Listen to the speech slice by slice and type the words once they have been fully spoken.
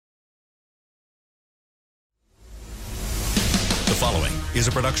The following is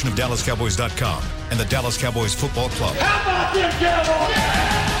a production of DallasCowboys.com and the Dallas Cowboys Football Club. How about them Cowboys?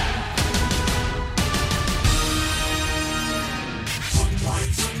 Yeah!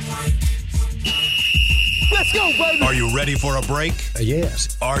 Let's go, baby! Are you ready for a break?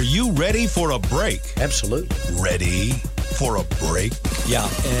 Yes. Are you ready for a break? Absolutely. Ready for a break? Yeah,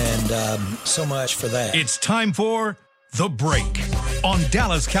 and so much for that. It's time for The Break on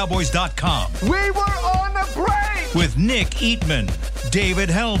DallasCowboys.com. We were on the break! With Nick Eatman, David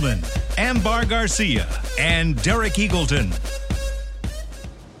Hellman, Ambar Garcia, and Derek Eagleton.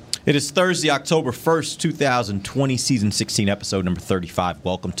 It is Thursday, October 1st, 2020, Season 16, Episode number 35.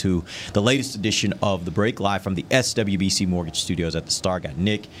 Welcome to the latest edition of The Break, live from the SWBC Mortgage Studios at the Star. Got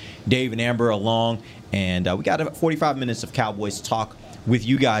Nick, Dave, and Amber along, and we got about 45 minutes of Cowboys talk with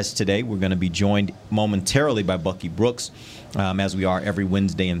you guys today. We're going to be joined momentarily by Bucky Brooks, as we are every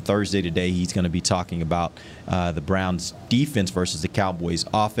Wednesday and Thursday. Today, he's going to be talking about the Browns' defense versus the Cowboys'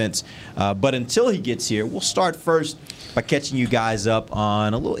 offense. But until he gets here, we'll start first by catching you guys up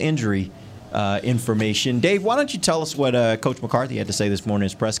on a little injury information. Dave, why don't you tell us what Coach McCarthy had to say this morning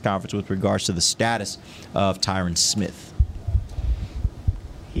in his press conference with regards to the status of Tyron Smith?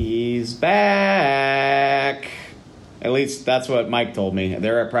 He's back. At least that's what Mike told me.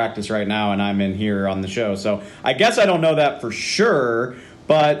 They're at practice right now, and I'm in here on the show. So I guess I don't know that for sure,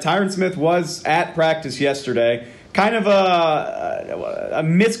 but Tyron Smith was at practice yesterday. Kind of a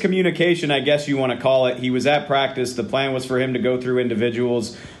miscommunication, I guess you want to call it. He was at practice. The plan was for him to go through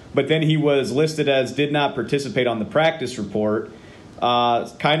individuals, but then he was listed as did not participate on the practice report.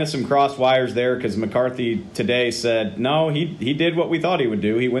 Kind of some cross wires there because McCarthy today said, no, he did what we thought he would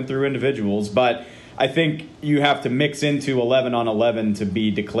do. He went through individuals, but I think you have to mix into 11 on 11 to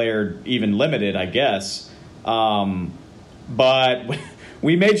be declared even limited, I guess. But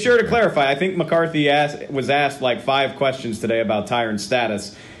we made sure to clarify. I think McCarthy was asked like 5 questions today about Tyron's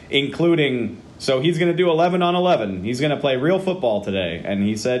status, including, so he's going to do 11 on 11. He's going to play real football today. And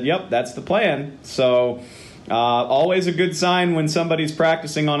he said, yep, that's the plan. So always a good sign when somebody's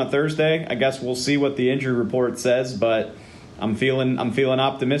practicing on a Thursday. I guess we'll see what the injury report says, but I'm feeling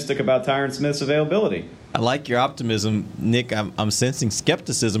optimistic about Tyron Smith's availability. I like your optimism, Nick. I'm sensing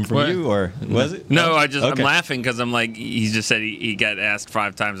skepticism from you, or was it? No, I'm laughing because I'm like, he just said he got asked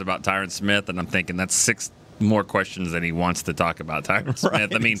 5 times about Tyron Smith, and I'm thinking that's 6 more questions than he wants to talk about Tyron Smith.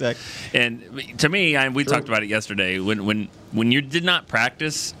 Right, I mean, exactly. And to me, we talked about it yesterday. When you did not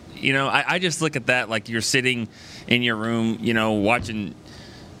practice, I just look at that like you're sitting in your room, watching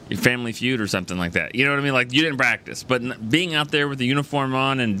Family Feud or something like that. You know what I mean? Like, you didn't practice. But being out there with the uniform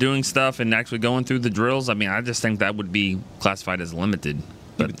on and doing stuff and actually going through the drills, I mean, I just think that would be classified as limited.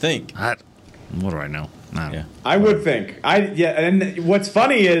 But you would think. What do I know? I would think. And what's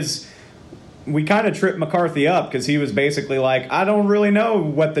funny is we kind of tripped McCarthy up because he was basically like, I don't really know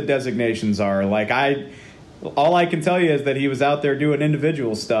what the designations are. Like, all I can tell you is that he was out there doing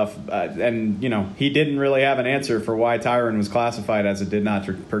individual stuff, and, he didn't really have an answer for why Tyron was classified as a did not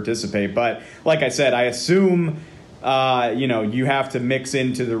participate. But like I said, I assume, you have to mix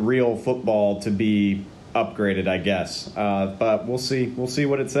into the real football to be upgraded, I guess. But we'll see. We'll see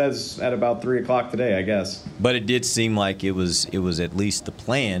what it says at about 3 o'clock today, I guess. But it did seem like it was at least the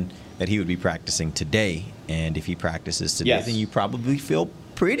plan that he would be practicing today. And if he practices today, then you probably feel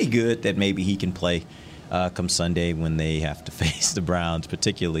pretty good that maybe he can play come Sunday when they have to face the Browns,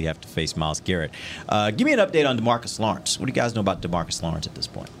 particularly have to face Myles Garrett. Give me an update on DeMarcus Lawrence. What do you guys know about DeMarcus Lawrence at this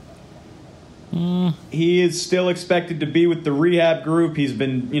point? He is still expected to be with the rehab group. He's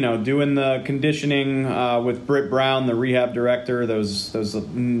been, doing the conditioning with Britt Brown, the rehab director, those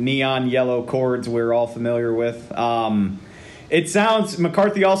neon yellow cords we're all familiar with. It sounds,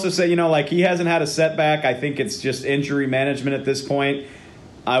 McCarthy also said, he hasn't had a setback. I think it's just injury management at this point.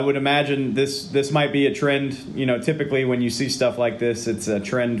 I would imagine this might be a trend. Typically when you see stuff like this, it's a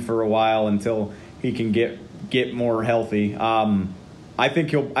trend for a while until he can get more healthy. I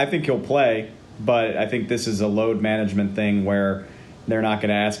think he'll play, but I think this is a load management thing where they're not going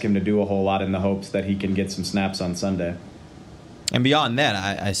to ask him to do a whole lot in the hopes that he can get some snaps on Sunday. And beyond that,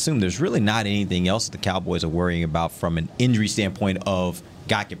 I assume there's really not anything else the Cowboys are worrying about from an injury standpoint of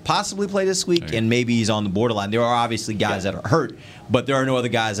guy could possibly play this week, and maybe he's on the borderline. There are obviously guys that are hurt, but there are no other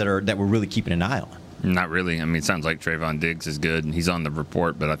guys that we're really keeping an eye on. Not really. I mean, it sounds like Trayvon Diggs is good, and he's on the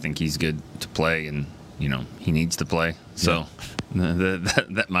report, but I think he's good to play, and he needs to play. So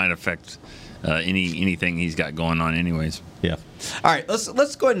that might affect anything he's got going on, anyways. Yeah. All right,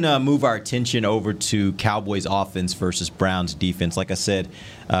 let's go ahead and move our attention over to Cowboys offense versus Browns defense. Like I said,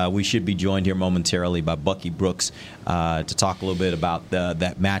 we should be joined here momentarily by Bucky Brooks to talk a little bit about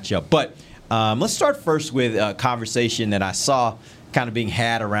that matchup. But Let's start first with a conversation that I saw kind of being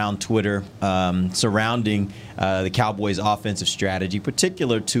had around Twitter surrounding the Cowboys' offensive strategy,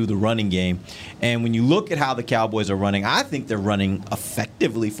 particular to the running game. And when you look at how the Cowboys are running, I think they're running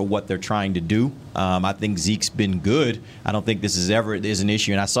effectively for what they're trying to do. I think Zeke's been good. I don't think this is an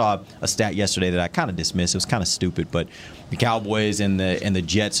issue. And I saw a stat yesterday that I kind of dismissed. It was kind of stupid, but the Cowboys and the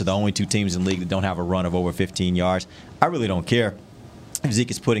Jets are the only two teams in the league that don't have a run of over 15 yards. I really don't care if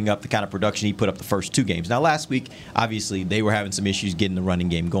Zeke is putting up the kind of production he put up the first two games. Now, last week, obviously, they were having some issues getting the running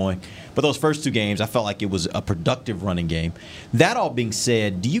game going. But those first two games, I felt like it was a productive running game. That all being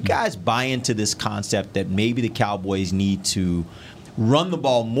said, do you guys buy into this concept that maybe the Cowboys need to run the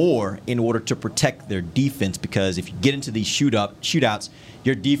ball more in order to protect their defense? Because if you get into these shootouts,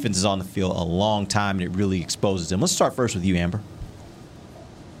 your defense is on the field a long time, and it really exposes them. Let's start first with you, Amber.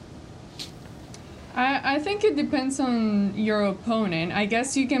 I think it depends on your opponent. I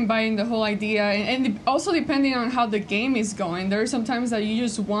guess you can buy in the whole idea, and also depending on how the game is going. There are some times that you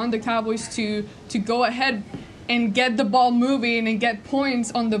just want the Cowboys to go ahead and get the ball moving and get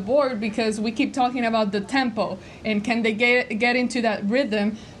points on the board, because we keep talking about the tempo and can they get into that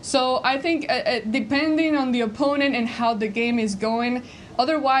rhythm. So I think depending on the opponent and how the game is going.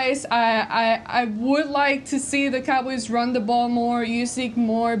 Otherwise, I would like to see the Cowboys run the ball more, use Zeke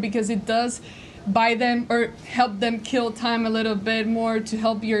more, because it does buy them or help them kill time a little bit more to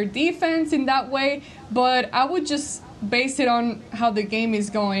help your defense in that way. But I would just base it on how the game is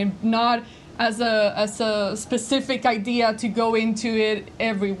going, not as a specific idea to go into it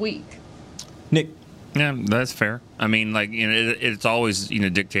every week. Nick. Yeah, that's fair. I mean, like, you know, it's always, you know,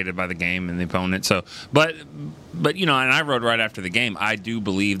 dictated by the game and the opponent. So, but you know, and I wrote right after the game, I do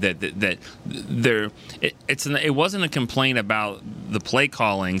believe that it wasn't a complaint about the play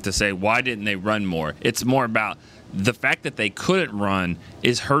calling to say why didn't they run more. It's more about the fact that they couldn't run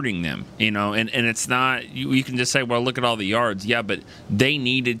is hurting them, you know, and it's not, you can just say, well, look at all the yards. Yeah, but they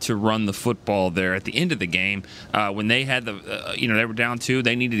needed to run the football there at the end of the game. When they had they were down 2,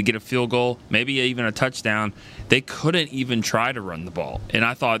 they needed to get a field goal, maybe even a touchdown. They couldn't even try to run the ball. And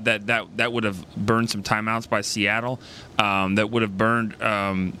I thought that would have burned some timeouts by Seattle, that would have burned,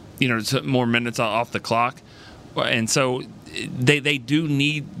 some more minutes off the clock. And so they do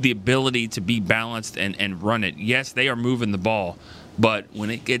need the ability to be balanced and run it. Yes, they are moving the ball, but when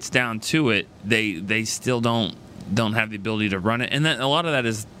it gets down to it, they still don't have the ability to run it. And then a lot of that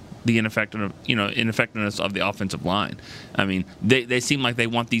is the ineffectiveness of the offensive line. I mean, they seem like they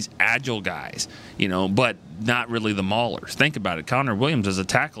want these agile guys, you know, but not really the maulers. Think about it. Connor Williams is a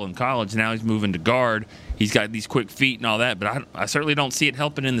tackle in college. Now he's moving to guard. He's got these quick feet and all that, but I certainly don't see it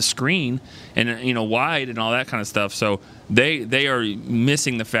helping in the screen and, you know, wide and all that kind of stuff. So they are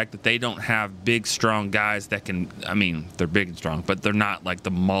missing the fact that they don't have big, strong guys that can, I mean, they're big and strong, but they're not like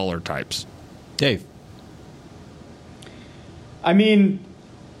the mauler types. Dave. I mean,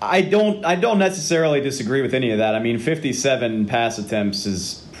 I don't necessarily disagree with any of that. I mean, 57 pass attempts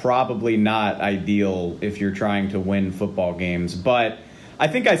is probably not ideal if you're trying to win football games. But I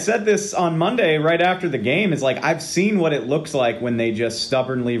think I said this on Monday right after the game, is like, I've seen what it looks like when they just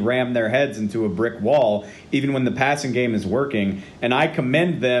stubbornly ram their heads into a brick wall, even when the passing game is working. And I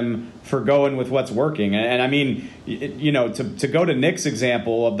commend them for going with what's working. And I mean, you know, to go to Nick's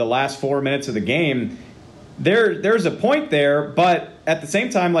example of the last 4 minutes of the game, there's a point there, but at the same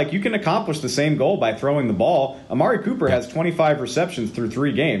time, like, you can accomplish the same goal by throwing the ball. Amari Cooper has 25 receptions through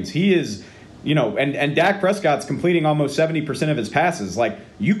 3 games. He is, you know, and Dak Prescott's completing almost 70% of his passes. Like,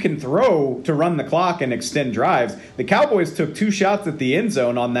 you can throw to run the clock and extend drives. The Cowboys took 2 shots at the end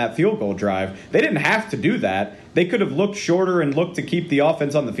zone on that field goal drive. They didn't have to do that. They could have looked shorter and looked to keep the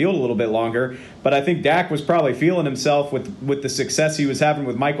offense on the field a little bit longer. But I think Dak was probably feeling himself with the success he was having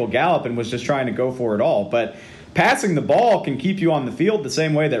with Michael Gallup and was just trying to go for it all. But passing the ball can keep you on the field the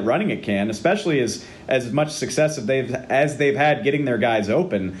same way that running it can, especially as much success as they've had getting their guys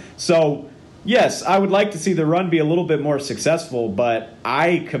open. So, yes, I would like to see the run be a little bit more successful, but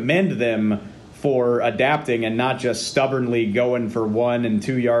I commend them for adapting and not just stubbornly going for 1 and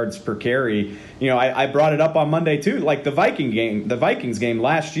 2 yards per carry. You know, I brought it up on Monday too, like the Vikings game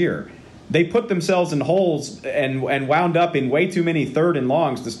last year. They put themselves in holes and wound up in way too many 3rd and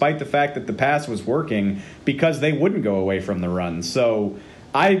longs, despite the fact that the pass was working, because they wouldn't go away from the run. So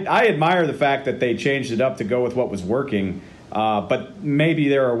I admire the fact that they changed it up to go with what was working, but maybe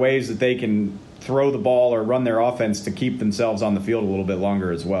there are ways that they can throw the ball or run their offense to keep themselves on the field a little bit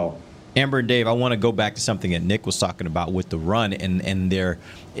longer as well. Amber and Dave, I want to go back to something that Nick was talking about with the run, and their.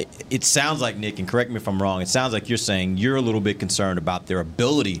 It sounds like, Nick, and correct me if I'm wrong, it sounds like you're saying you're a little bit concerned about their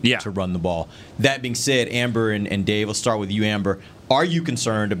ability to run the ball. That being said, Amber and Dave, I'll start with you, Amber. Are you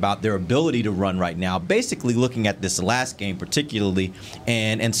concerned about their ability to run right now? Basically looking at this last game particularly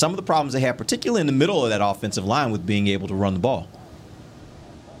and some of the problems they have, particularly in the middle of that offensive line with being able to run the ball.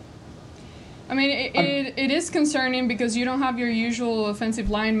 I mean, it is concerning because you don't have your usual offensive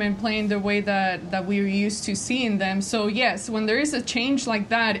linemen playing the way that we're used to seeing them. So, yes, when there is a change like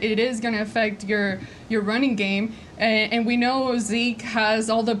that, it is going to affect your running game. And we know Zeke has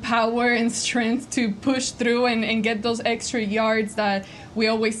all the power and strength to push through and get those extra yards that we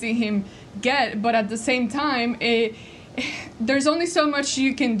always see him get. But at the same time, there's only so much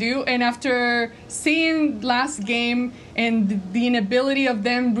you can do, and after seeing last game and the inability of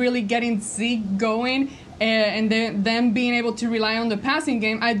them really getting Zeke going and then them being able to rely on the passing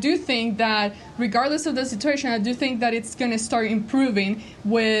game, I do think that regardless of the situation, I do think that it's going to start improving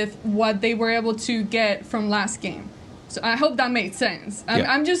with what they were able to get from last game. So I hope that made sense.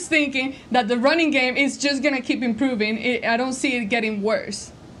 I'm just thinking that the running game is just going to keep improving. I don't see it getting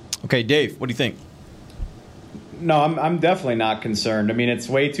worse. Okay, Dave, what do you think? No, I'm definitely not concerned. I mean, it's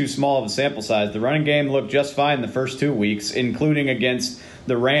way too small of a sample size. The running game looked just fine the first 2 weeks, including against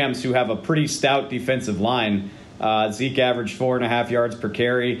the Rams, who have a pretty stout defensive line. Zeke averaged 4.5 yards per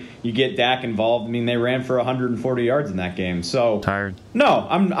carry. You get Dak involved. I mean, they ran for 140 yards in that game. So tired. No,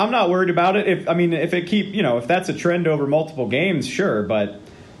 I'm not worried about it. If that's a trend over multiple games, sure. But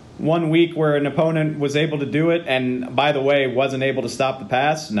 1 week where an opponent was able to do it, and by the way, wasn't able to stop the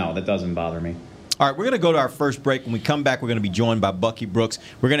pass, no, that doesn't bother me. All right, we're going to go to our first break. When we come back, we're going to be joined by Bucky Brooks.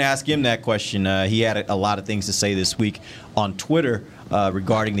 We're going to ask him that question. He had a lot of things to say this week on Twitter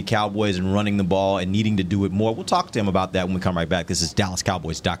regarding the Cowboys and running the ball and needing to do it more. We'll talk to him about that when we come right back. This is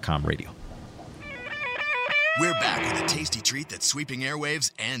DallasCowboys.com radio. We're back with a tasty treat that's sweeping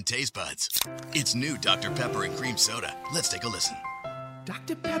airwaves and taste buds. It's new Dr. Pepper and Cream Soda. Let's take a listen.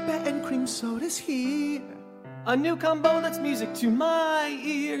 Dr. Pepper and Cream Soda's here. A new combo that's music to my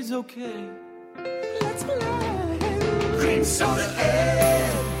ears, okay. Let's play. Cream soda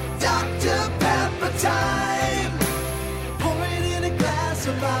and Dr. Pepper time. Pour it in a glass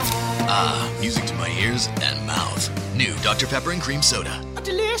of ice. Music to my ears and mouth. New Dr. Pepper and Cream Soda. A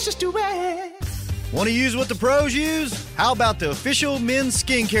delicious duet. Want to use what the pros use? How about the official men's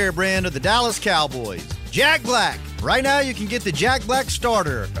skincare brand of the Dallas Cowboys, Jack Black? Right now, you can get the Jack Black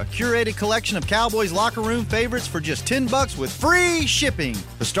Starter, a curated collection of Cowboys locker room favorites for just $10 with free shipping.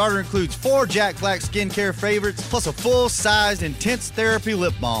 The starter includes 4 Jack Black skincare favorites, plus a full-sized intense therapy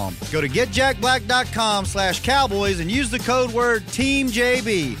lip balm. Go to getjackblack.com/Cowboys and use the code word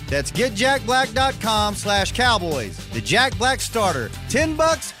TEAMJB. That's getjackblack.com/Cowboys. The Jack Black Starter,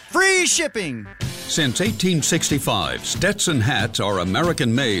 $10, free shipping. Since 1865, Stetson hats are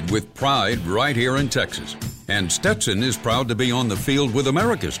American-made with pride right here in Texas. And Stetson is proud to be on the field with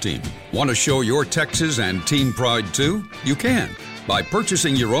America's team. Want to show your Texas and team pride too? You can. By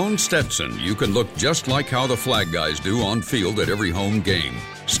purchasing your own Stetson, you can look just like how the flag guys do on field at every home game.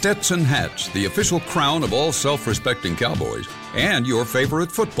 Stetson hats, the official crown of all self-respecting Cowboys, and your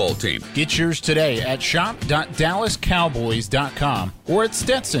favorite football team. Get yours today at shop.dallascowboys.com or at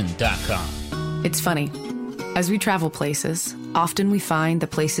stetson.com. It's funny. As we travel places, often we find the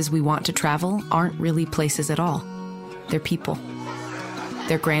places we want to travel aren't really places at all. They're people.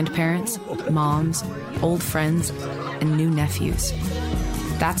 They're grandparents, moms, old friends, and new nephews.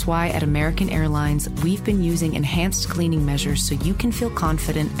 That's why at American Airlines, we've been using enhanced cleaning measures so you can feel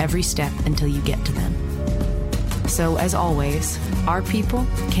confident every step until you get to them. So as always, our people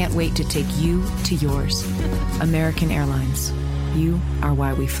can't wait to take you to yours. American Airlines. You are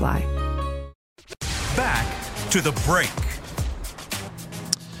why we fly. Back to the break.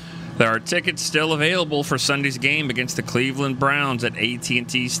 There are tickets still available for Sunday's game against the Cleveland Browns at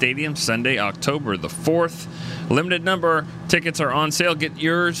AT&T Stadium, Sunday, October the 4th. Limited number tickets are on sale. Get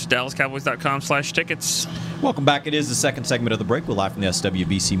yours, DallasCowboys.com/tickets. Welcome back. It is the second segment of the break. We're live from the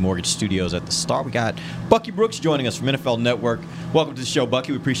SWBC Mortgage Studios at the Star. We got Bucky Brooks joining us from NFL Network. Welcome to the show,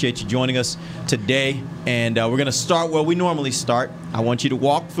 Bucky. We appreciate you joining us today. And we're going to start where we normally start. I want you to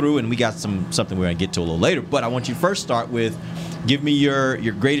walk through, and we got something we're going to get to a little later, but I want you to first start with, give me your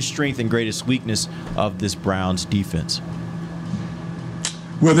greatest strength and greatest weakness of this Browns defense.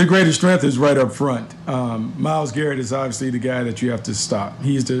 Well, their greatest strength is right up front. Myles Garrett is obviously the guy that you have to stop.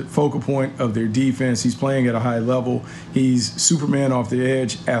 He's the focal point of their defense. He's playing at a high level. He's Superman off the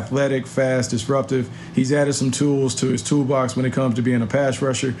edge, athletic, fast, disruptive. He's added some tools to his toolbox when it comes to being a pass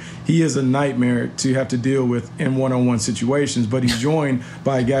rusher. He is a nightmare to have to deal with in one-on-one situations, but he's joined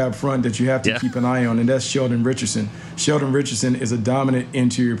by a guy up front that you have to keep an eye on, and that's Sheldon Richardson. Sheldon Richardson is a dominant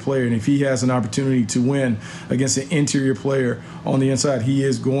interior player, and if he has an opportunity to win against an interior player on the inside, he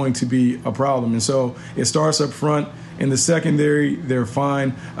is going to be a problem. And so it starts up front, In the secondary, they're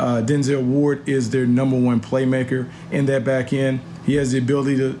fine. Denzel Ward is their number one playmaker in that back end. He has the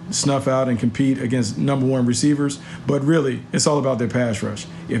ability to snuff out and compete against number one receivers. But really, it's all about their pass rush.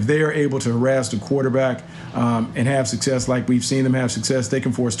 If they are able to harass the quarterback and have success like we've seen them have success, they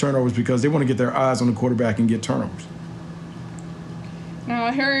can force turnovers because they want to get their eyes on the quarterback and get turnovers. Now,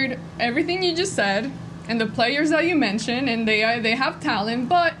 I heard everything you just said and the players that you mentioned, and they have talent,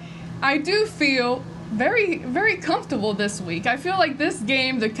 but I do feel very, very comfortable this week. I feel like this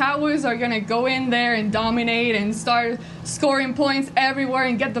game, the Cowboys are going to go in there and dominate and start scoring points everywhere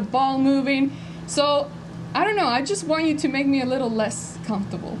and get the ball moving. So, I don't know. I just want you to make me a little less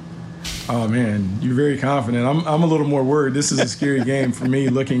comfortable. Oh, man, you're very confident. I'm a little more worried. This is a scary game for me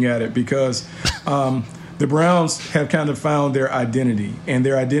looking at it because the Browns have kind of found their identity, and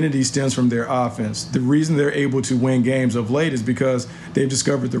their identity stems from their offense. The reason they're able to win games of late is because they've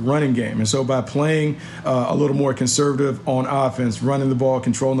discovered the running game. And so by playing a little more conservative on offense, running the ball,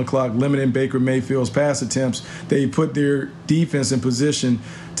 controlling the clock, limiting Baker Mayfield's pass attempts, they put their defense in position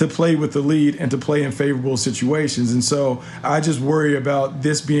to play with the lead and to play in favorable situations. And so I just worry about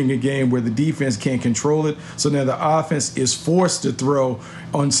this being a game where the defense can't control it. So now the offense is forced to throw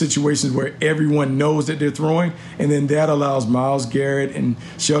on situations where everyone knows that they're throwing. And then that allows Myles Garrett and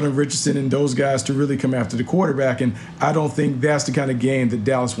Sheldon Richardson and those guys to really come after the quarterback. And I don't think that's the kind of game that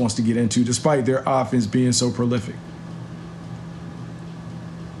Dallas wants to get into, despite their offense being so prolific.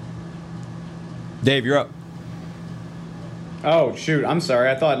 Dave, you're up. Oh, shoot. I'm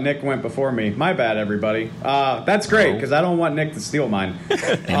sorry. I thought Nick went before me. My bad, everybody. That's great because I don't want Nick to steal mine.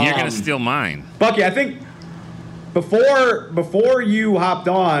 And you're going to steal mine. Bucky, I think before you hopped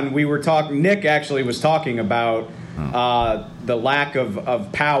on, we were talking. Nick actually was talking about the lack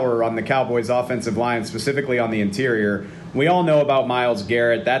of power on the Cowboys' offensive line, specifically on the interior. We all know about Myles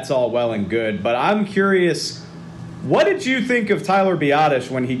Garrett. That's all well and good. But I'm curious, what did you think of Tyler Biadasz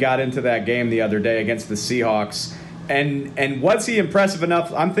when he got into that game the other day against the Seahawks? And was he impressive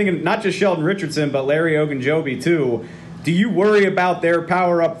enough? I'm thinking not just Sheldon Richardson, but Larry Ogunjobi too. Do you worry about their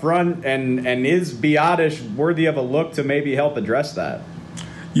power up front? And is Biadasz worthy of a look to maybe help address that?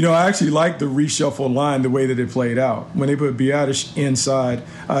 You know, I actually like the reshuffle line the way that it played out. When they put Biadasz inside,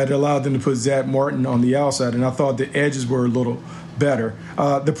 it allowed them to put Zach Martin on the outside, and I thought the edges were a little better.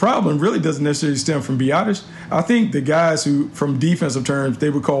 The problem really doesn't necessarily stem from Biadasz. I think the guys who, from defensive terms, they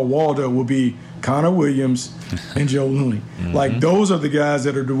would call Waldo will be Connor Williams and Joe Looney. Like, those are the guys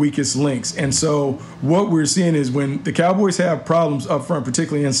that are the weakest links. And so what we're seeing is when the Cowboys have problems up front,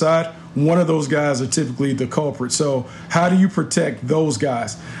 particularly inside, one of those guys are typically the culprit. So how do you protect those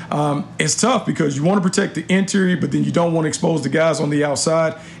guys? It's tough because you want to protect the interior, but then you don't want to expose the guys on the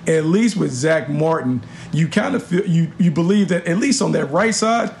outside. At least with Zach Martin, you kind of feel you believe that at least on that right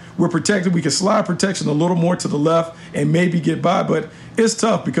side, we're protected. We can slide protection a little more to the left and maybe get by. But it's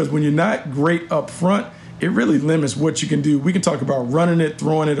tough because when you're not great up front, it really limits what you can do. We can talk about running it,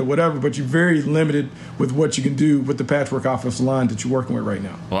 throwing it, or whatever, but you're very limited with what you can do with the patchwork offensive line that you're working with right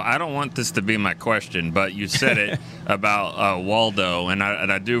now. Well, I don't want this to be my question, but you said it about Waldo, and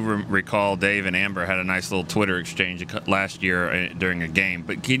I do recall Dave and Amber had a nice little Twitter exchange last year during a game.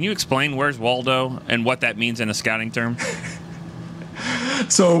 But can you explain where's Waldo and what that means in a scouting term?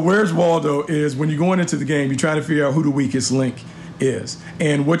 So where's Waldo is when you're going into the game, you're trying to figure out who the weakest link is.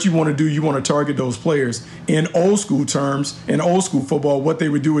 And what you want to do, you want to target those players. In old school terms, in old school football, what they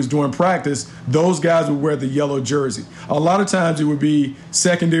would do is during practice, those guys would wear the yellow jersey. A lot of times it would be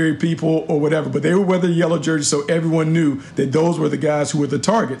secondary people or whatever, but they would wear the yellow jersey so everyone knew that those were the guys who were the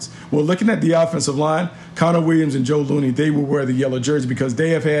targets. Well, looking at the offensive line, Connor Williams and Joe Looney, they will wear the yellow jersey because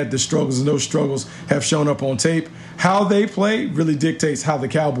they have had the struggles, and those struggles have shown up on tape. How they play really dictates how the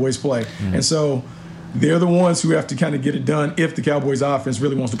Cowboys play. And so they're the ones who have to kind of get it done if the Cowboys offense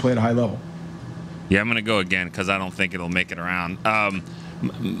really wants to play at a high level. Yeah, I'm going to go again because I don't think it'll make it around.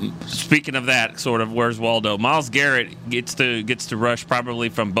 Speaking of that, sort of, where's Waldo? Myles Garrett gets to rush probably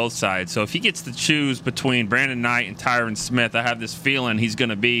from both sides. So if he gets to choose between Brandon Knight and Tyron Smith, I have this feeling he's going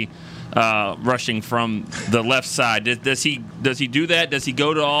to be rushing from the left side. Does he do that? Does he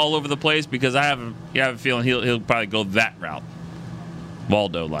go to all over the place? Because I have a feeling he'll probably go that route.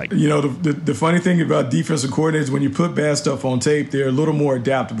 Waldo-like. You know, the funny thing about defensive coordinators, when you put bad stuff on tape, they're a little more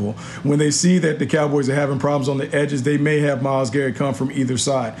adaptable. When they see that the Cowboys are having problems on the edges, they may have Myles Garrett come from either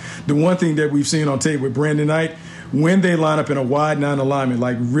side. The one thing that we've seen on tape with Brandon Knight, when they line up in a wide nine alignment,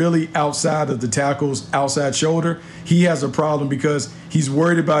 like really outside of the tackle's outside shoulder, he has a problem because he's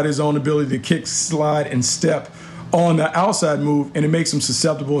worried about his own ability to kick, slide, and step on the outside move, and it makes him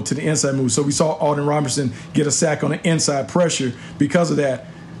susceptible to the inside move. So we saw Alden Robinson get a sack on the inside pressure because of that.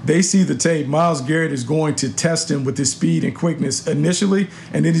 they see the tape. Myles Garrett is going to test him with his speed and quickness initially,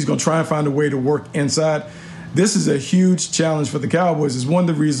 and then he's going to try and find a way to work inside. This is a huge challenge for the Cowboys. It's one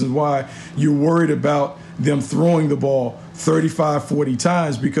of the reasons why you're worried about them throwing the ball 35, 40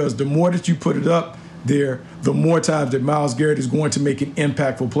 times, because the more that you put it up there, the more times that Myles Garrett is going to make an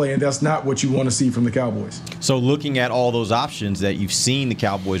impactful play, and that's not what you want to see from the Cowboys. So looking at all those options that you've seen the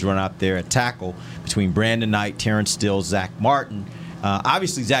Cowboys run out there at tackle between Brandon Knight, Terrence Steele, Zach Martin,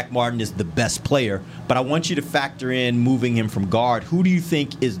 obviously Zach Martin is the best player, but I want you to factor in moving him from guard. Who do you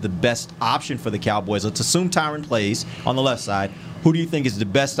think is the best option for the Cowboys? Let's assume Tyron plays on the left side. Who do you think is the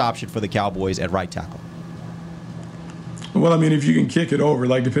best option for the Cowboys at right tackle? Well, I mean, if you can kick it over,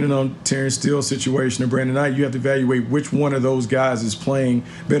 like depending on Terrence Steele's situation or Brandon Knight, you have to evaluate which one of those guys is playing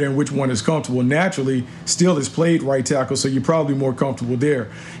better and which one is comfortable. Naturally, Steele has played right tackle, so you're probably more comfortable there.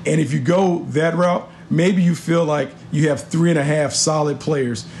 And if you go that route, maybe you feel like you have 3.5 solid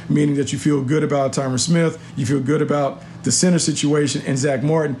players, meaning that you feel good about Tyron Smith, you feel good about the center situation and Zach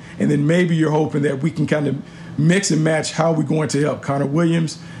Martin, and then maybe you're hoping that we can kind of mix and match how we're going to help Connor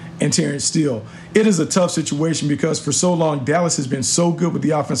Williams and Terrence Steele. It is a tough situation because for so long, Dallas has been so good with the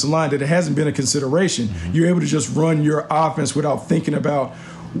offensive line that it hasn't been a consideration. You're able to just run your offense without thinking about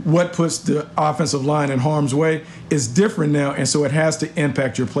what puts the offensive line in harm's way. It's different now, and so it has to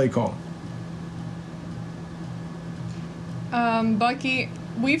impact your play calling. Bucky,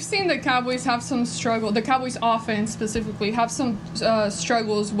 we've seen the Cowboys have some struggle. The Cowboys offense specifically have some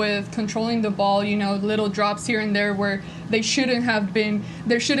struggles with controlling the ball. You know, little drops here and there where they shouldn't have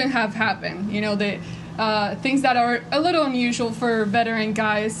happened. You know, things that are a little unusual for veteran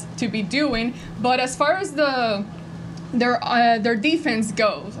guys to be doing. But as far as their defense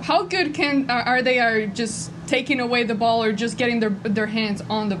goes, how good are they just taking away the ball or just getting their hands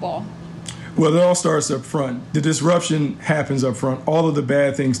on the ball? Well, it all starts up front. The disruption happens up front. All of the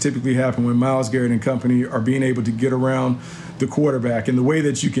bad things typically happen when Myles Garrett and company are being able to get around the quarterback. And the way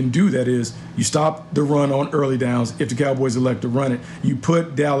that you can do that is you stop the run on early downs if the Cowboys elect to run it. You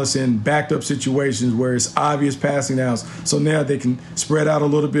put Dallas in backed up situations where it's obvious passing downs. So now they can spread out a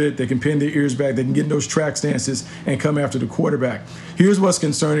little bit. They can pin their ears back. They can get in those track stances and come after the quarterback. Here's what's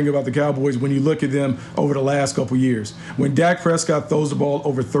concerning about the Cowboys when you look at them over the last couple years. When Dak Prescott throws the ball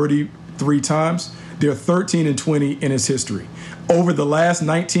over 33 times, they're 13-20 in his history. Over the last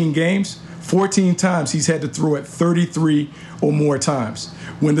 19 games, 14 times he's had to throw it 33 or more times.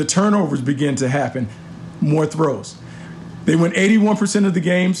 When the turnovers begin to happen, more throws. They win 81% of the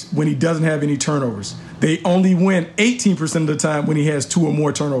games when he doesn't have any turnovers. They only win 18% of the time when he has 2 or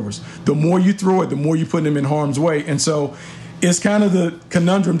more turnovers. The more you throw it, the more you put him in harm's way. And so it's kind of the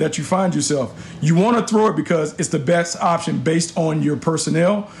conundrum that you find yourself. You want to throw it because it's the best option based on your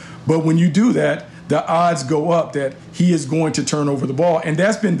personnel. But when you do that, the odds go up that he is going to turn over the ball. And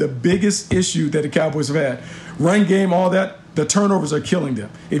that's been the biggest issue that the Cowboys have had. Run game, all that, the turnovers are killing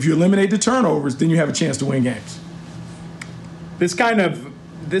them. If you eliminate the turnovers, then you have a chance to win games. This kind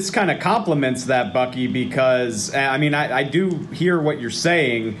of complements that, Bucky, because, I mean, I do hear what you're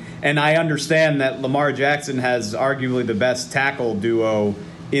saying, and I understand that Lamar Jackson has arguably the best tackle duo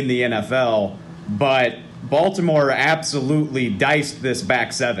in the NFL, but Baltimore absolutely diced this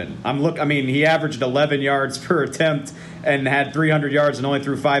back seven. He averaged 11 yards per attempt and had 300 yards and only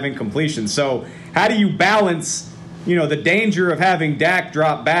threw 5 incompletions. So how do you balance, the danger of having Dak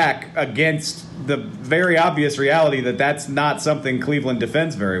drop back against the very obvious reality that that's not something Cleveland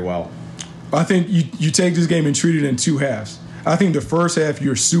defends very well? I think you take this game and treat it in 2 halves. I think the first half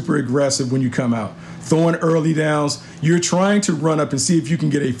you're super aggressive when you come out. Throwing early downs, you're trying to run up and see if you can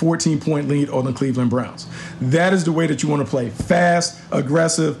get a 14-point lead on the Cleveland Browns. That is the way that you want to play. Fast,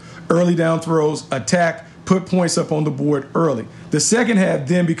 aggressive, early down throws, attack, put points up on the board early. The second half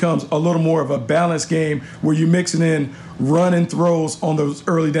then becomes a little more of a balanced game where you're mixing in run and throws on those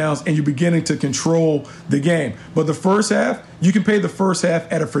early downs and you're beginning to control the game. But the first half, you can play the first half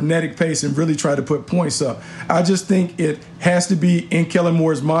at a frenetic pace and really try to put points up. I just think it has to be in Kellen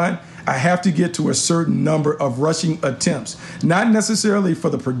Moore's mind. I have to get to a certain number of rushing attempts, not necessarily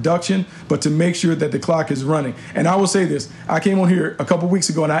for the production, but to make sure that the clock is running. And I will say this, I came on here a couple weeks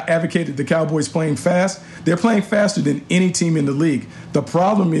ago and I advocated the Cowboys playing fast. They're playing faster than any team in the league. The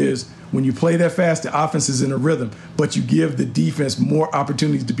problem is when you play that fast, the offense is in a rhythm, but you give the defense more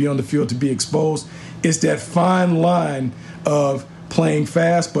opportunities to be on the field, to be exposed. It's that fine line of playing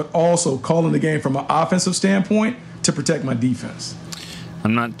fast, but also calling the game from an offensive standpoint to protect my defense.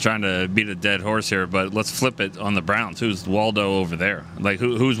 I'm not trying to beat a dead horse here, but let's flip it on the Browns. Who's Waldo over there? Like,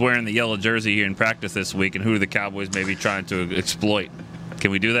 who's wearing the yellow jersey here in practice this week, and who are the Cowboys maybe trying to exploit? Can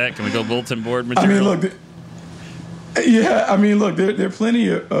we do that? Can we go bulletin board material? I mean, look, Yeah, I mean, look, there are plenty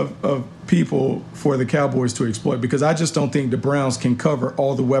of people for the Cowboys to exploit because I just don't think the Browns can cover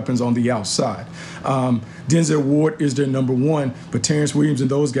all the weapons on the outside. Denzel Ward is their number one, but Terrence Williams and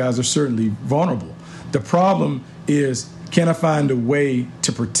those guys are certainly vulnerable. The problem is, can I find a way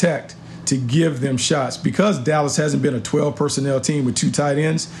to protect, to give them shots? Because Dallas hasn't been a 12 personnel team with 2 tight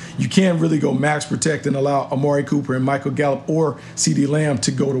ends, you can't really go max protect and allow Amari Cooper and Michael Gallup or CeeDee Lamb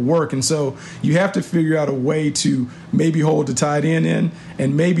to go to work. And so you have to figure out a way to maybe hold the tight end in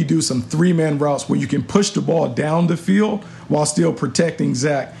and maybe do some 3-man routes where you can push the ball down the field while still protecting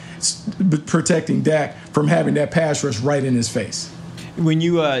Dak from having that pass rush right in his face. When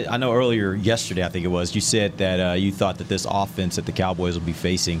you, I know earlier yesterday, I think it was, you said that you thought that this offense that the Cowboys will be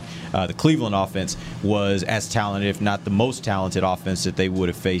facing, the Cleveland offense, was as talented, if not the most talented offense that they would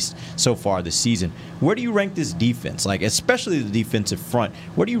have faced so far this season. Where do you rank this defense, like especially the defensive front?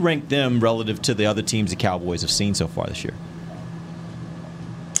 Where do you rank them relative to the other teams the Cowboys have seen so far this year?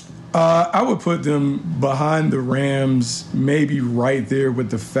 I would put them behind the Rams, maybe right there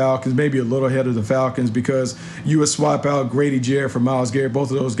with the Falcons, maybe a little ahead of the Falcons, because you would swap out Grady Jarrett for Myles Garrett.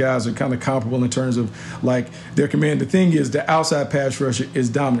 Both of those guys are kind of comparable in terms of like their command. The thing is, the outside pass rush is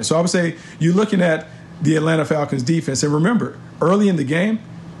dominant. So I would say you're looking at the Atlanta Falcons defense, and remember, early in the game,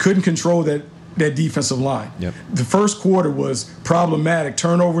 couldn't control that defensive line. Yep. The first quarter was problematic.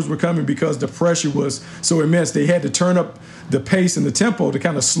 Turnovers were coming because the pressure was so immense. They had to turn up the pace and the tempo to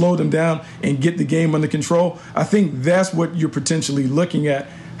kind of slow them down and get the game under control. I think that's what you're potentially looking at,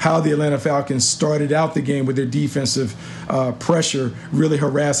 how the Atlanta Falcons started out the game with their defensive pressure really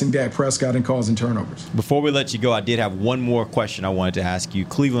harassing Dak Prescott and causing turnovers. Before we let you go, I did have one more question I wanted to ask you.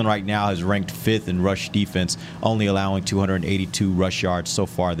 Cleveland right now is ranked 5th in rush defense, only allowing 282 rush yards so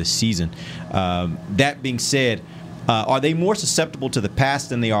far this season. That being said, are they more susceptible to the pass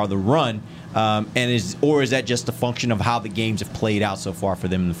than they are the run? Or is that just a function of how the games have played out so far for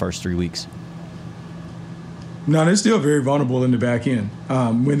them in the first 3 weeks? No, they're still very vulnerable in the back end.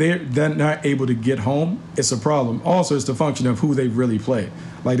 When they're not able to get home, it's a problem. Also, it's the function of who they've really played.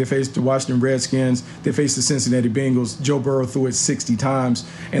 Like they faced the Washington Redskins, they faced the Cincinnati Bengals. Joe Burrow threw it 60 times,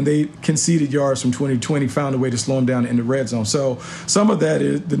 and they conceded yards from 2020, found a way to slow them down in the red zone. So some of that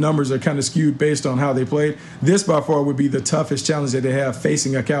is the numbers are kind of skewed based on how they played. This, by far, would be the toughest challenge that they have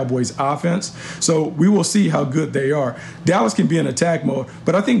facing a Cowboys offense. So we will see how good they are. Dallas can be in attack mode,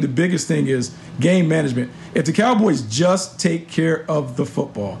 but I think the biggest thing is game management. If the Cowboys just take care of the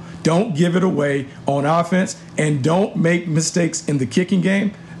football, don't give it away on offense, and don't make mistakes in the kicking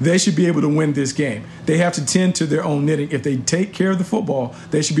game, they should be able to win this game. They have to tend to their own knitting. If they take care of the football,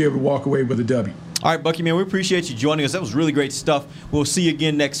 they should be able to walk away with a W. All right, Bucky, man, we appreciate you joining us. That was really great stuff. We'll see you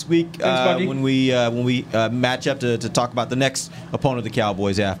again next week. Thanks, when we match up to talk about the next opponent the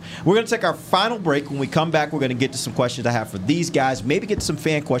Cowboys have. We're going to take our final break. When we come back, we're going to get to some questions I have for these guys, maybe get to some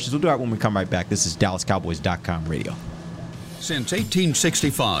fan questions. We'll do that when we come right back. This is DallasCowboys.com radio. Since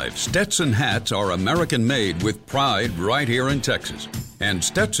 1865, Stetson hats are American-made with pride right here in Texas. And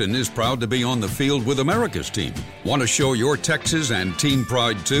Stetson is proud to be on the field with America's team. Want to show your Texas and team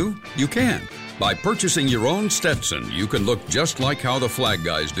pride too? You can. By purchasing your own Stetson, you can look just like how the flag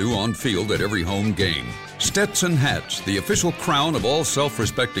guys do on field at every home game. Stetson hats, the official crown of all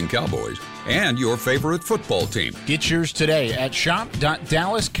self-respecting Cowboys, and your favorite football team. Get yours today at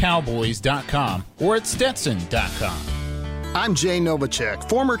shop.dallascowboys.com or at stetson.com. I'm Jay Novacek,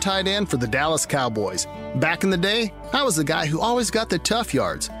 former tight end for the Dallas Cowboys. Back in the day, I was the guy who always got the tough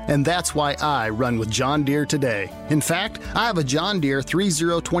yards, and that's why I run with John Deere today. In fact, I have a John Deere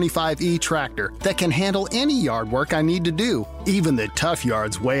 3025E tractor that can handle any yard work I need to do, even the tough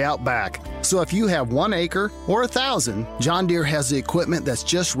yards way out back. So if you have 1 acre or 1,000, John Deere has the equipment that's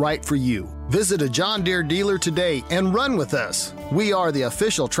just right for you. Visit a John Deere dealer today and run with us. We are the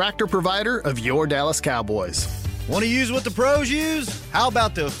official tractor provider of your Dallas Cowboys. Want to use what the pros use? How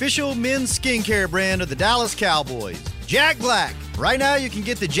about the official men's skincare brand of the Dallas Cowboys? Jack Black. Right now you can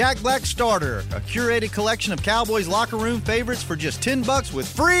get the Jack Black Starter, a curated collection of Cowboys locker room favorites for just $10 with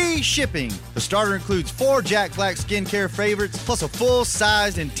free shipping. The starter includes 4 Jack Black skincare favorites plus a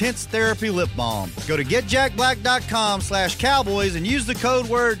full-sized intense therapy lip balm. Go to getjackblack.com/Cowboys and use the code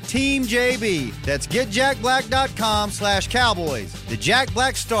word TEAMJB. That's getjackblack.com/Cowboys. The Jack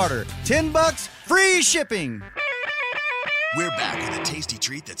Black Starter, $10, free shipping. We're back with a tasty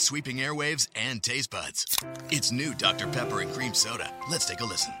treat that's sweeping airwaves and taste buds. It's new Dr. Pepper and Cream Soda. Let's take a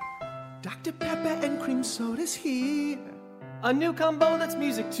listen. Dr. Pepper and Cream Soda's here. A new combo that's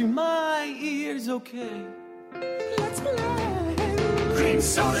music to my ears, okay. Let's play. Cream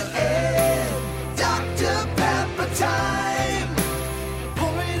Soda and Dr. Pepper time.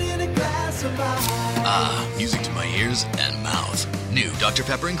 Pour it in a glass of ice. Music to my ears and mouth. New Dr.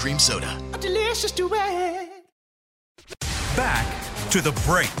 Pepper and Cream Soda. A delicious duet. Back to the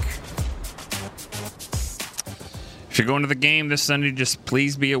break. If you're going to the game this Sunday, just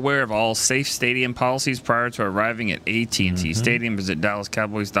please be aware of all safe stadium policies prior to arriving at AT&T Stadium. Visit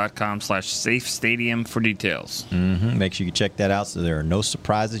DallasCowboys.com/safe stadium for details. Make sure you check that out so there are no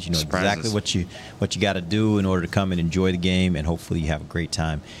surprises. You know exactly what you got to do in order to come and enjoy the game, and hopefully you have a great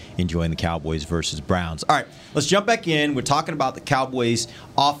time enjoying the Cowboys versus Browns. All right, let's jump back in. We're talking about the Cowboys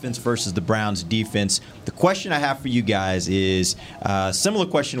offense versus the Browns defense. The question I have for you guys is a similar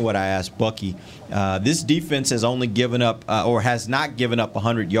question to what I asked Bucky. This defense has only given up or has not given up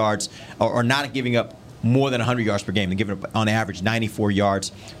 100 yards or not giving up more than 100 yards per game. They're giving up on average 94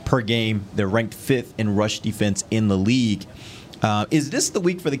 yards per game. They're ranked 5th in rush defense in the league. Is this the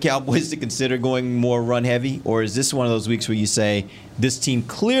week for the Cowboys to consider going more run heavy, or is this one of those weeks where you say this team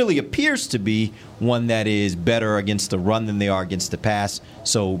clearly appears to be one that is better against the run than they are against the pass,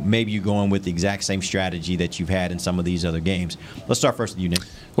 so maybe you're going with the exact same strategy that you've had in some of these other games? Let's start first with you, Nick.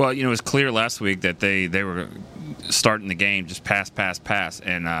 Well, it was clear last week that they were starting the game just pass.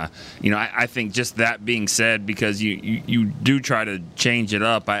 And, I think just that being said, because you do try to change it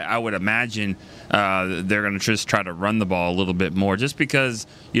up, I would imagine they're going to just try to run the ball a little bit more just because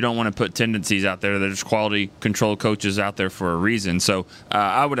you don't want to put tendencies out there. There's quality control coaches out there for a reason. So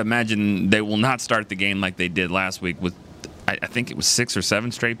I would imagine they will not start the game like they did last week with, I think it was 6 or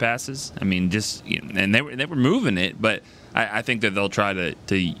 7 straight passes. I mean, and they were moving it, but I think that they'll try to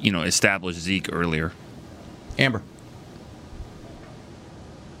establish Zeke earlier. Amber.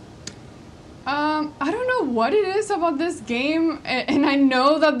 I don't know what it is about this game, and I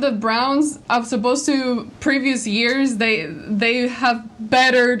know that the Browns, are supposed to previous years, they have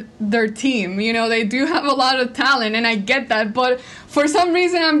bettered their team. They do have a lot of talent, and I get that, but for some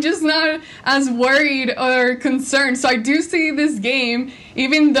reason I'm just not as worried or concerned. So I do see this game,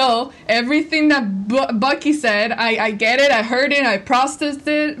 even though everything that Bucky said, I get it, I heard it, I processed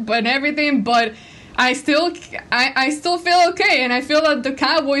it, but I still feel okay, and I feel that the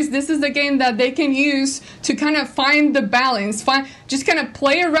Cowboys, this is the game that they can use to kind of find the balance, just kind of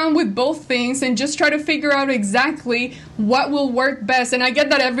play around with both things and just try to figure out exactly what will work best. And I get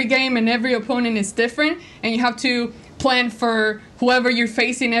that every game and every opponent is different, and you have to plan for whoever you're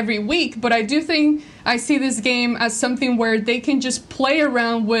facing every week, but I do think I see this game as something where they can just play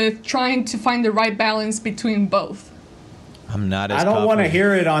around with trying to find the right balance between both. I'm not. I don't want to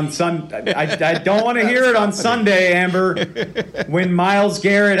hear it on Sunday. I don't want to hear it on Sunday, Amber. When Myles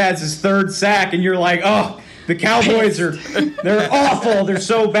Garrett has his 3rd sack, and you're like, "Oh, the Cowboys they're awful. They're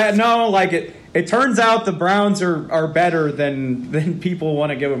so bad." No, it turns out the Browns are better than people want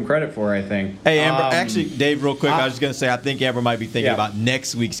to give them credit for, I think. Hey, Amber, actually, Dave, real quick, I was just going to say, I think Amber might be thinking about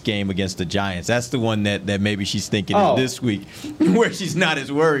next week's game against the Giants. That's the one that maybe she's thinking is this week, where she's not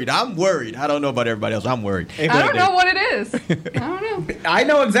as worried. I'm worried. I don't know about everybody else. I'm worried. I don't know what it is. I don't know. I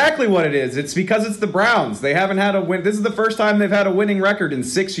know exactly what it is. It's because it's the Browns. They haven't had a win. This is the first time they've had a winning record in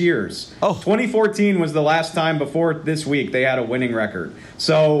 6 years. 2014 was the last time before this week they had a winning record.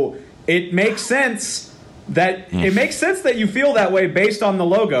 So it makes sense that you feel that way based on the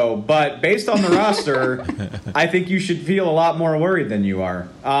logo, but based on the roster, I think you should feel a lot more worried than you are.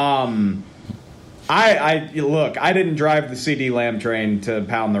 I didn't drive the CD Lamb train to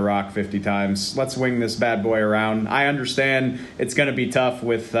pound the rock 50 times. Let's wing this bad boy around. I understand it's going to be tough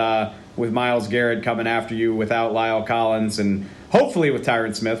with Myles Garrett coming after you without Lyle Collins and hopefully with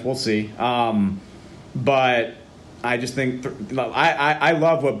Tyron Smith. We'll see. But I just think I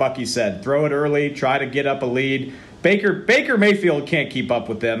love what Bucky said. Throw it early, try to get up a lead. Baker Mayfield can't keep up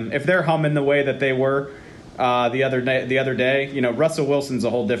with them if they're humming the way that they were the other day. Russell Wilson's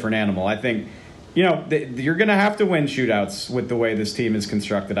a whole different animal. I think you're going to have to win shootouts with the way this team is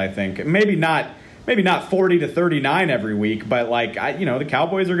constructed. I think maybe not 40-39 every week, but the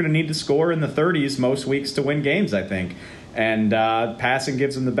Cowboys are going to need to score in the 30s most weeks to win games. I think, and passing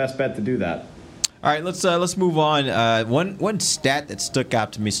gives them the best bet to do that. All right, let's move on. One stat that stuck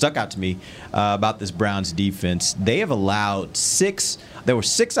out to me about this Browns defense. They have allowed 6. There were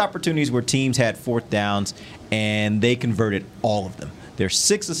 6 opportunities where teams had 4th downs, and they converted all of them. They're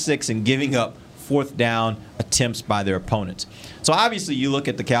 6 of 6 in giving up 4th down attempts by their opponents. So obviously you look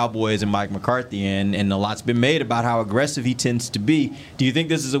at the Cowboys and Mike McCarthy, and a lot's been made about how aggressive he tends to be. Do you think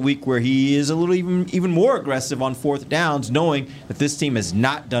this is a week where he is a little even more aggressive on 4th downs, knowing that this team has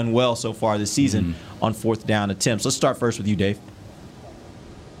not done well so far this season on 4th down attempts? Let's start first with you, Dave.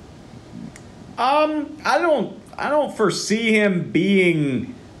 I don't foresee him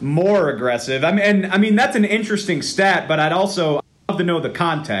being more aggressive. I mean that's an interesting stat, but I'd also to know the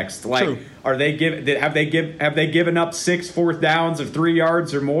context. Like, True. have they given up 6 4th downs of 3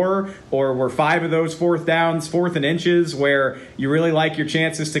 yards or more, or were 5 of those 4th downs 4th and inches where you really like your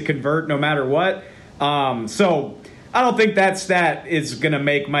chances to convert no matter what? So I don't think that stat is going to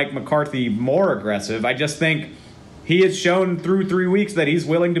make Mike McCarthy more aggressive. I just think he has shown through 3 weeks that he's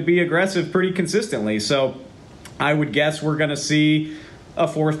willing to be aggressive pretty consistently. So I would guess we're going to see a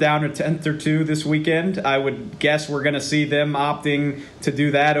 4th down or 10th or 2 this weekend. I would guess we're going to see them opting to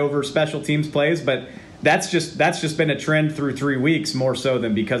do that over special teams plays, but that's just been a trend through 3 weeks more so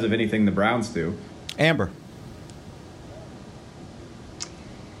than because of anything the Browns do. Amber.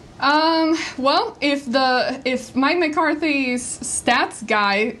 Well, if Mike McCarthy's stats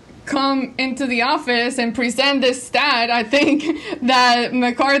guy come into the office and present this stat, I think that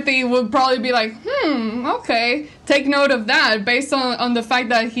McCarthy would probably be like, okay, take note of that based on the fact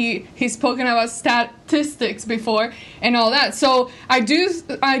that he's spoken about statistics before and all that. So I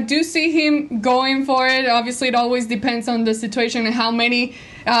do see him going for it. Obviously, it always depends on the situation and how many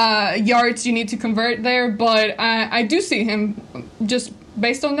yards you need to convert there, but I do see him just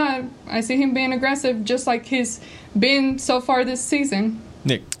based on that. I see him being aggressive just like he's been so far this season.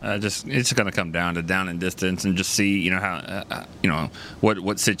 Nick, it's going to come down to down and distance and just see, how,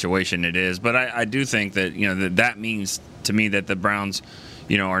 what situation it is. But I do think that, that means to me that the Browns,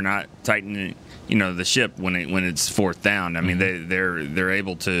 are not tightening, the ship when it's 4th down. I mean, they're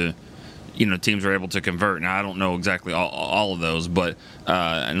able to, teams are able to convert. Now, I don't know exactly all of those, but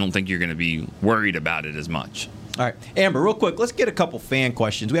I don't think you're going to be worried about it as much. All right, Amber, real quick, let's get a couple fan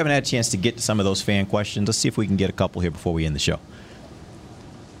questions. We haven't had a chance to get to some of those fan questions. Let's see if we can get a couple here before we end the show.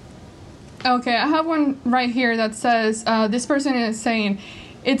 Okay, I have one right here that says, this person is saying,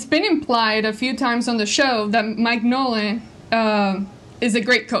 it's been implied a few times on the show that Mike Nolan is a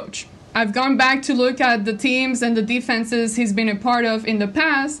great coach. I've gone back to look at the teams and the defenses he's been a part of in the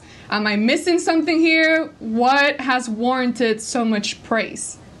past. Am I missing something here? What has warranted so much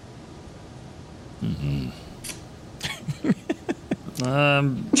praise?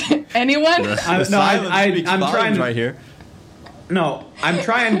 Anyone? I'm trying right here. No, I'm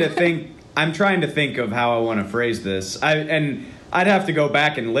trying to think of how I want to phrase this. I'd have to go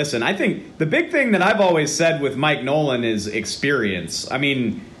back and listen. I think the big thing that I've always said with Mike Nolan is experience. I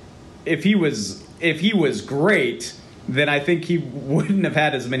mean, if he was great, then I think he wouldn't have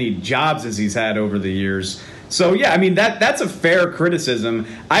had as many jobs as he's had over the years. So yeah, I mean that's a fair criticism.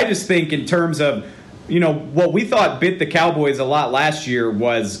 I just think in terms of what we thought bit the Cowboys a lot last year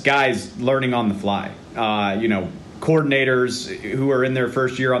was guys learning on the fly. Coordinators who are in their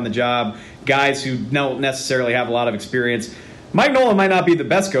first year on the job, guys who don't necessarily have a lot of experience. Mike Nolan might not be the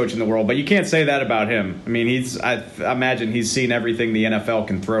best coach in the world, but you can't say that about him. I mean, I imagine he's seen everything the NFL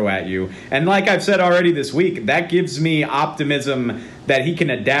can throw at you. And like I've said already this week, that gives me optimism that he can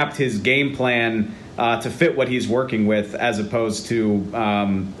adapt his game plan to fit what he's working with as opposed to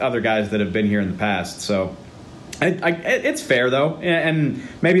other guys that have been here in the past. So it's fair, though. And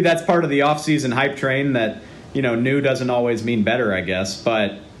maybe that's part of the offseason hype train that, new doesn't always mean better, I guess.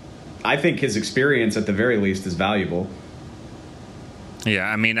 But I think his experience, at the very least, is valuable. Yeah,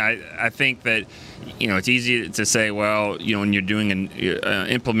 I mean, I think that, it's easy to say, well, when you're doing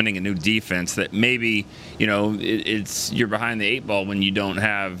implementing a new defense, that maybe, it's you're behind the 8 ball when you don't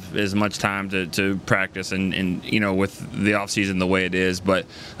have as much time to practice and with the offseason the way it is. But,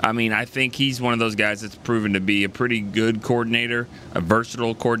 I mean, I think he's one of those guys that's proven to be a pretty good coordinator, a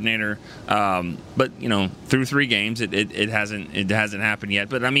versatile coordinator. But, through 3 games, it hasn't happened yet.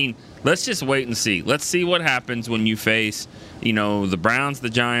 But, I mean, let's just wait and see. Let's see what happens when you face, the Browns,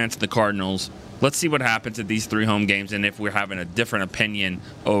 the Giants, the Cardinals. Let's see what happens at these 3 home games, and if we're having a different opinion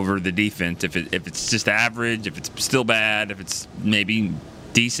over the defense, if it's just average, if it's still bad, if it's maybe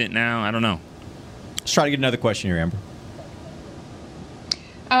decent now, I don't know. Let's try to get another question here, Amber.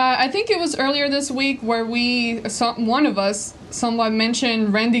 I think it was earlier this week where one of us somewhat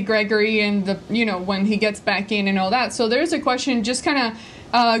mentioned Randy Gregory and when he gets back in and all that. So there's a question just kind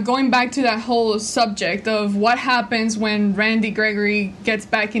of going back to that whole subject of what happens when Randy Gregory gets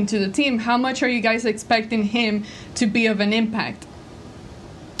back into the team. How much are you guys expecting him to be of an impact?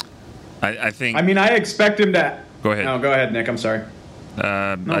 I think. I mean, I expect him to. Go ahead. No, go ahead, Nick. I'm sorry.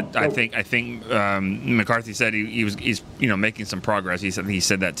 I think McCarthy said he's making some progress. He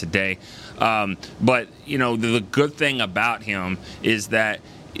said that today. But the good thing about him is that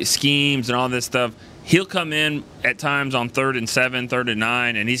schemes and all this stuff. He'll come in at times on 3rd and 7, 3rd and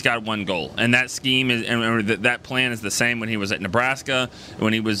 9, and he's got one goal. And that scheme is, and that plan is the same when he was at Nebraska,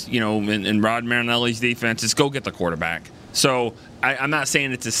 when he was, in Rod Marinelli's defense. Just go get the quarterback. So I'm not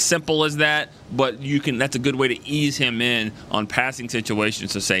saying it's as simple as that, but that's a good way to ease him in on passing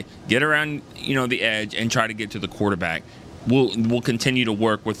situations to say, get around, the edge and try to get to the quarterback. We'll continue to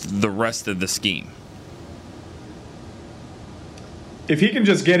work with the rest of the scheme. If he can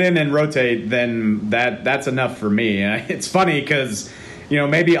just get in and rotate, then that's enough for me. It's funny because,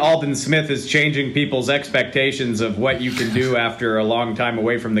 maybe Aldon Smith is changing people's expectations of what you can do after a long time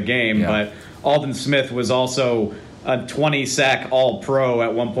away from the game. Yeah. But Aldon Smith was also a 20-sack All-Pro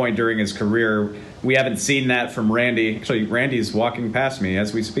at one point during his career. We haven't seen that from Randy. Actually, Randy's walking past me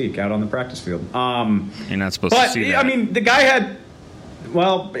as we speak out on the practice field. You're not supposed to see that. I mean, the guy had...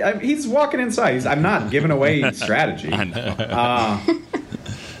 Well, he's walking inside. I'm not giving away strategy. I know.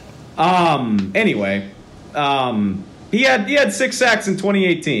 Anyway, he had 6 sacks in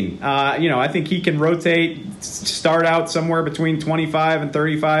 2018. I think he can rotate, start out somewhere between 25 and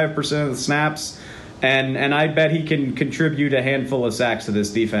 35% of the snaps, and I bet he can contribute a handful of sacks to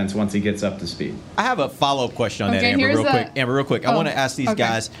this defense once he gets up to speed. I have a follow-up question on that, Amber, real quick. I want to ask these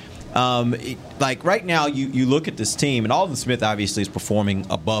guys. Like right now, you look at this team, and Aldon Smith obviously is performing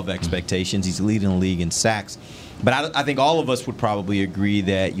above expectations. He's leading the league in sacks. But I think all of us would probably agree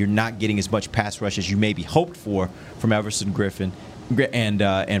that you're not getting as much pass rush as you maybe hoped for from Everson Griffin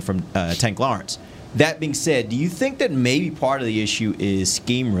and from Tank Lawrence. That being said, do you think that maybe part of the issue is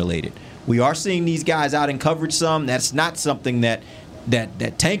scheme related? We are seeing these guys out in coverage some. That's not something that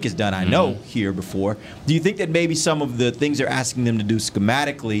Tank has done, I know, here before. Do you think that maybe some of the things they're asking them to do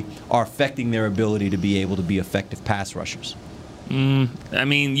schematically are affecting their ability to be able to be effective pass rushers? I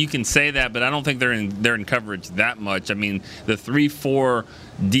mean, you can say that, but I don't think they're in coverage that much. I mean, the 3-4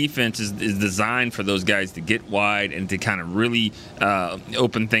 defense is designed for those guys to get wide and to kind of really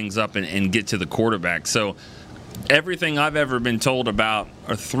open things up and get to the quarterback. So everything I've ever been told about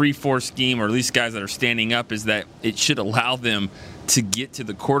a 3-4 scheme, or at least guys that are standing up, is that it should allow them to get to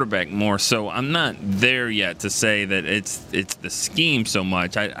the quarterback more. So I'm not there yet to say that it's the scheme so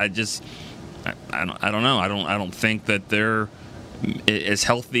much. I don't know. I don't think that they're as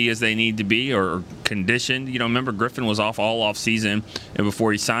healthy as they need to be or conditioned. Remember Griffin was off season and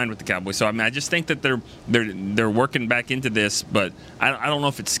before he signed with the Cowboys. So I just think that they're working back into this, but I don't know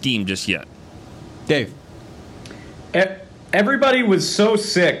if it's scheme just yet. Dave. Everybody was so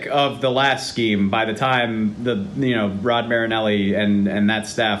sick of the last scheme by the time Rod Marinelli and that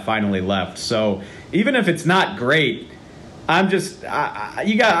staff finally left. So even if it's not great,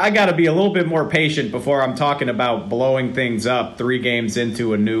 I got to be a little bit more patient before I'm talking about blowing things up 3 games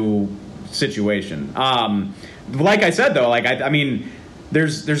into a new situation. Like I said though, I mean,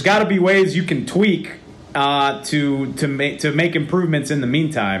 there's got to be ways you can tweak to make improvements in the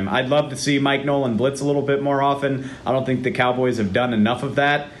meantime. I'd love to see Mike Nolan blitz a little bit more often. I don't think the Cowboys have done enough of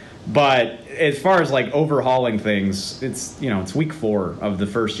that. But as far as overhauling things, it's week 4 of the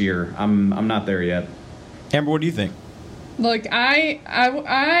first year. I'm not there yet. Amber, what do you think? Look,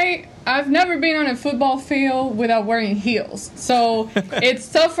 I've never been on a football field without wearing heels. So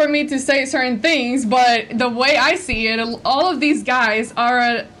it's tough for me to say certain things, but the way I see it, all of these guys are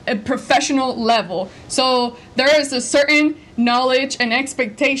at a professional level. So there is a certain knowledge and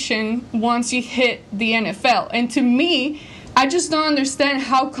expectation once you hit the NFL. And to me, I just don't understand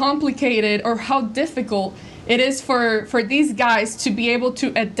how complicated or how difficult it is for these guys to be able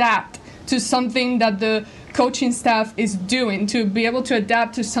to adapt to something that the coaching staff is doing, to be able to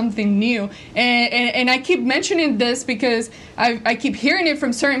adapt to something new. And I keep mentioning this because I keep hearing it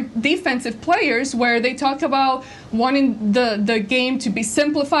from certain defensive players where they talk about wanting the game to be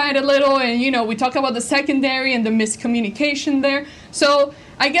simplified a little, and we talk about the secondary and the miscommunication there. So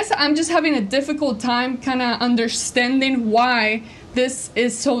I guess I'm just having a difficult time kind of understanding why this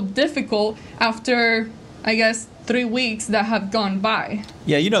is so difficult after, I guess, 3 weeks that have gone by.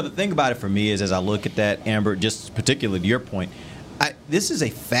 Yeah, the thing about it for me is, as I look at that, Amber, just particularly to your point, this is a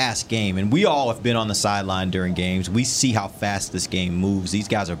fast game, and we all have been on the sideline during games. We see how fast this game moves. These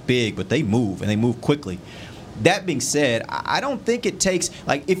guys are big, but they move, and they move quickly. That being said, I don't think it takes,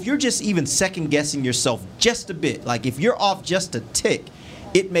 if you're just even second-guessing yourself just a bit, if you're off just a tick,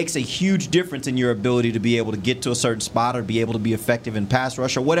 it makes a huge difference in your ability to be able to get to a certain spot or be able to be effective in pass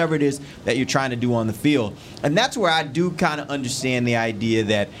rush or whatever it is that you're trying to do on the field. And that's where I do kind of understand the idea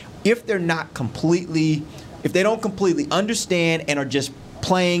that if they don't completely understand and are just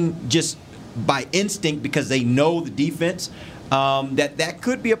playing just by instinct because they know the defense, that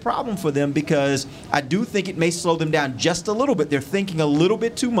could be a problem for them, because I do think it may slow them down just a little bit. They're thinking a little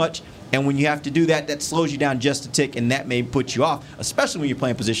bit too much. And when you have to do that, that slows you down just a tick, and that may put you off, especially when you're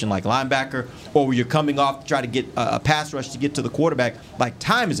playing position like linebacker or when you're coming off to try to get a pass rush to get to the quarterback.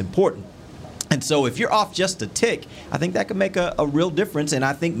 Time is important. And so if you're off just a tick, I think that could make a real difference. And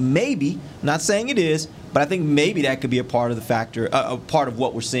I think maybe, I'm not saying it is, but I think maybe that could be a part of the factor, a part of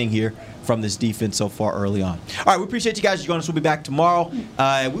what we're seeing here from this defense so far early on. All right, we appreciate you guys joining us. We'll be back tomorrow.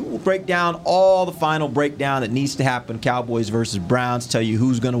 We will break down all the final breakdown that needs to happen, Cowboys versus Browns, tell you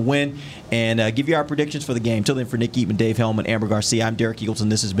who's going to win, and give you our predictions for the game. Till then, for Nick Eatman, Dave Hellman, Amber Garcia, I'm Derek Eagleton.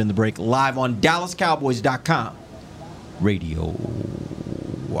 This has been The Break, live on DallasCowboys.com radio.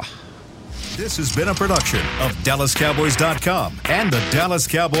 This has been a production of DallasCowboys.com and the Dallas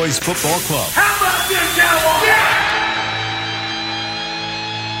Cowboys Football Club. How about this, Cowboys? Yeah!